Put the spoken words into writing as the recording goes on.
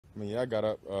I mean, yeah, I got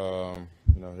up,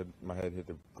 my head hit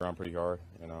the ground pretty hard,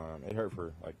 and it hurt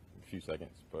for like a few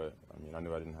seconds, but I mean, I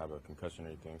knew I didn't have a concussion or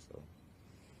anything, so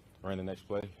I ran the next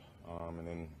play, and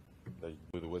then they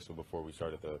blew the whistle before we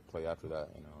started the play after that,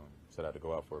 and said I had to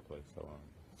go out for a play, so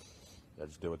yeah, I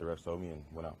just did what the refs told me and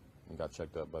went out and got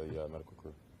checked up by the medical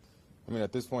crew. I mean,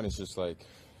 at this point, it's just like,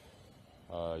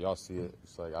 y'all see it,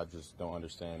 it's like I just don't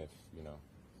understand if,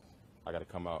 I got to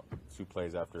come out 2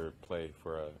 plays after play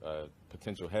for a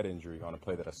potential head injury on a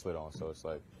play that I slid on. So it's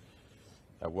like,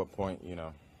 at what point, I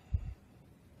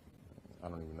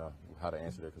don't even know how to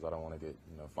answer it because I don't want to get,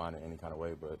 fined in any kind of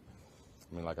way. But,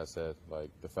 I mean, like I said,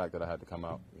 like the fact that I had to come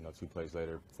out, 2 plays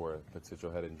later for a potential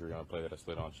head injury on a play that I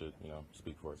slid on should,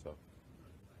 speak for itself.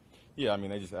 Yeah, I mean,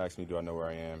 they just asked me, do I know where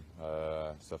I am,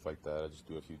 stuff like that. I just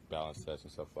do a few balance tests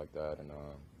and stuff like that. And,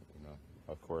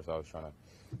 of course, I was trying to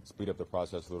speed up the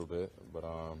process a little bit. But,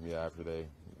 yeah, after they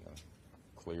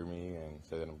clear me and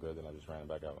say that I'm good, then I just ran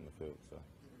back out on the field. So,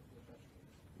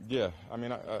 yeah, I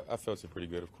mean, I felt it pretty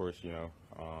good, of course,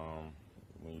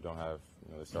 when you don't have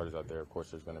the starters out there, of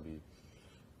course, there's going to be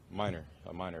a minor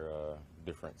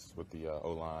difference with the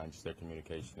O-line, just their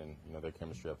communication and, their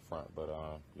chemistry up front. But,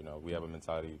 we have a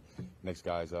mentality, next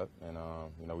guy's up, and,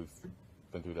 we've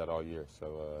been through that all year.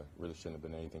 So really shouldn't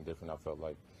have been anything different. I felt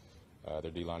like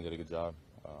their D-line did a good job,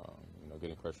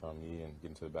 getting pressure on me and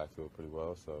getting to the backfield pretty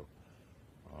well. So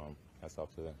hats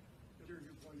off to them.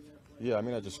 Yeah, I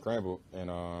mean, I just scrambled, and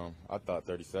I thought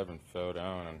 37 fell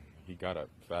down, and he got up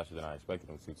faster than I expected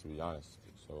him to be honest.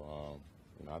 So,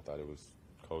 I thought it was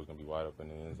Cole's going to be wide open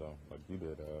in the end zone like you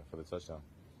did for the touchdown.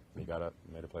 And he got up,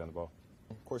 made a play on the ball.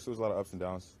 Of course, there was a lot of ups and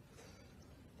downs,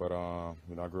 but,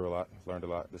 I grew a lot, learned a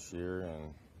lot this year,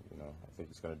 and, I think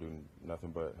it's going to do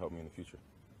nothing but help me in the future.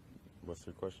 What's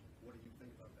your question? What do you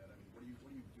think about that? I mean,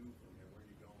 what do you do from here? Where are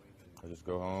you going? I just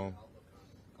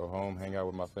go home, hang out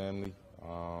with my family,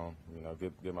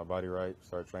 get my body right,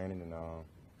 start training, and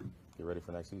get ready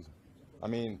for next season. I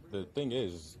mean, the thing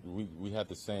is, we had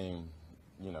the same,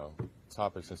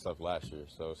 topics and stuff last year,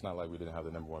 so it's not like we didn't have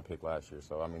the #1 pick last year.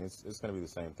 So I mean, it's going to be the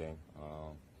same thing.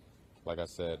 Like I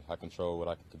said, I control what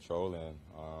I can control, and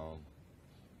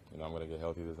I'm going to get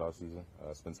healthy this offseason,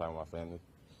 spend time with my family,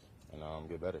 and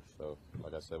get better. So,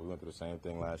 like I said, we went through the same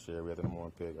thing last year. We had the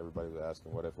 #1 pick. Everybody was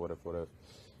asking, what if,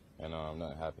 and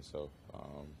nothing happened. So,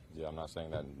 yeah, I'm not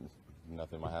saying that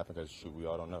nothing might happen because, shoot, we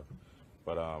all don't know.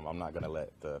 But I'm not going to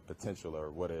let the potential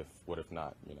or what if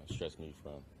not, stress me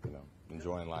from,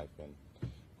 enjoying life and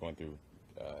going through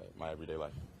my everyday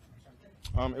life.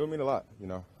 It would mean a lot,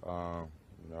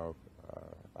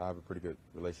 I have a pretty good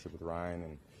relationship with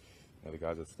Ryan and the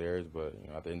guys upstairs, but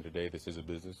at the end of the day, this is a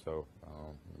business, so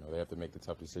they have to make the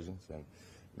tough decisions, and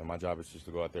my job is just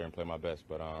to go out there and play my best.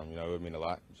 But it would mean a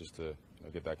lot just to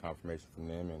get that confirmation from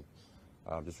them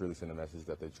and just really send a message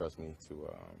that they trust me to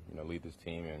lead this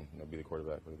team and be the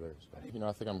quarterback for the Bears. So,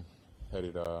 I think I'm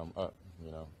headed up.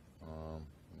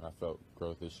 I felt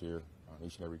growth this year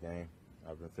each and every game.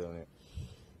 I've been feeling it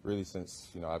really since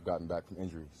I've gotten back from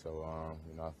injury. So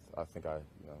I think I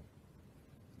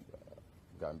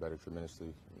gotten better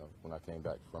tremendously, when I came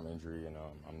back from injury, and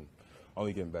I'm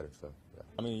only getting better. So, yeah.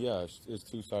 I mean, yeah, it's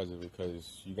 2 sides of it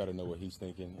because you got to know what he's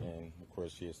thinking, and of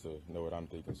course he has to know what I'm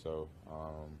thinking. So,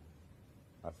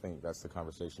 I think that's the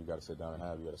conversation you got to sit down and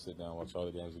have. You got to sit down, watch all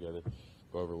the games together,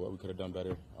 go over what we could have done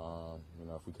better.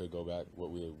 If we could go back, what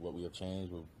we have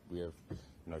changed, would we have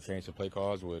changed the play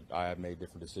calls? Would I have made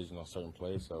different decisions on certain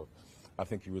plays? So, I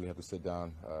think you really have to sit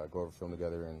down, go over film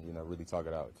together, and really talk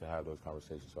it out to have those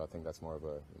conversations. So I think that's more of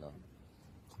a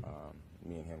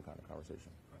me and him kind of conversation.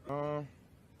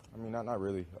 I mean, not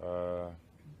really.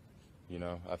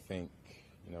 I think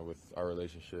with our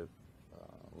relationship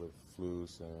with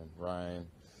Flus and Ryan,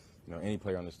 any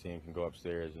player on this team can go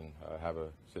upstairs and have a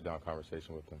sit-down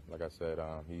conversation with him. Like I said,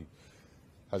 he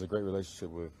has a great relationship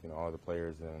with all the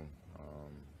players, and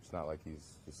it's not like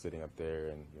he's just sitting up there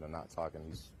and not talking.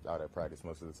 He's out at practice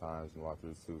most of the times and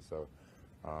walkthroughs too. So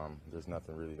there's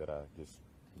nothing really that I just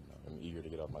am eager to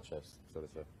get off my chest, so to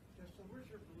say. So where's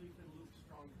your belief in Luke's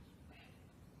strongest?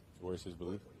 Where's his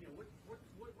belief?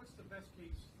 What's the best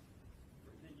case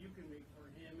that you can make for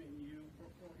him and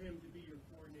for him to be your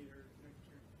coordinator next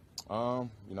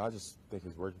year? I just think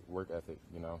his work ethic.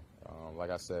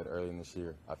 Like I said earlier in this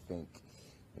year, I think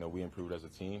we improved as a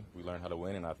team. We learned how to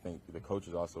win, and I think the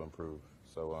coaches also improved.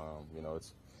 So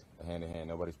it's a hand in hand.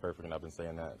 Nobody's perfect, and I've been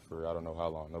saying that for I don't know how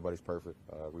long. Nobody's perfect.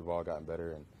 We've all gotten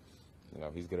better, and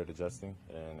he's good at adjusting.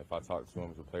 And if I talk to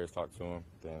him, if the players talk to him,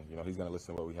 then he's going to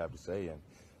listen to what we have to say, and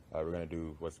we're going to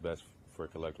do what's best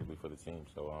collectively for the team.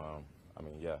 So I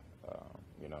mean, yeah,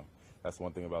 that's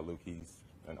one thing about Luke. He's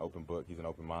an open book. He's an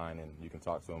open mind, and you can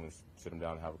talk to him and sit him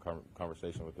down and have a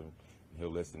conversation with him. And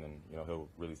he'll listen, and he'll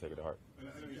really take it to heart. And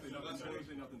I know you say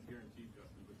nothing's guaranteed,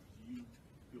 Justin, but do you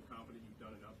feel confident you've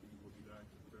done enough that you will be back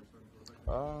to the Bears starting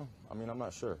quarterback? I mean, I'm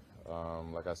not sure.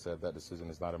 Like I said, that decision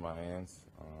is not in my hands.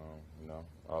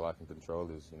 All I can control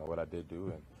is, what I did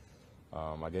do,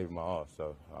 and I gave it my all.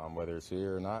 So whether it's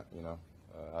here or not,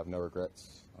 I have no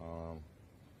regrets.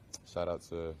 Shout out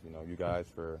to, you guys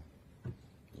for,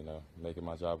 making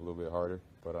my job a little bit harder.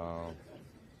 But,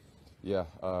 yeah,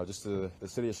 just the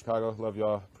city of Chicago, love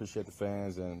y'all. Appreciate the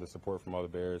fans and the support from all the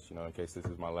Bears, in case this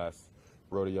is my last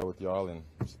rodeo with y'all, and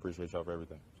just appreciate y'all for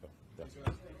everything. So,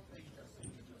 yeah.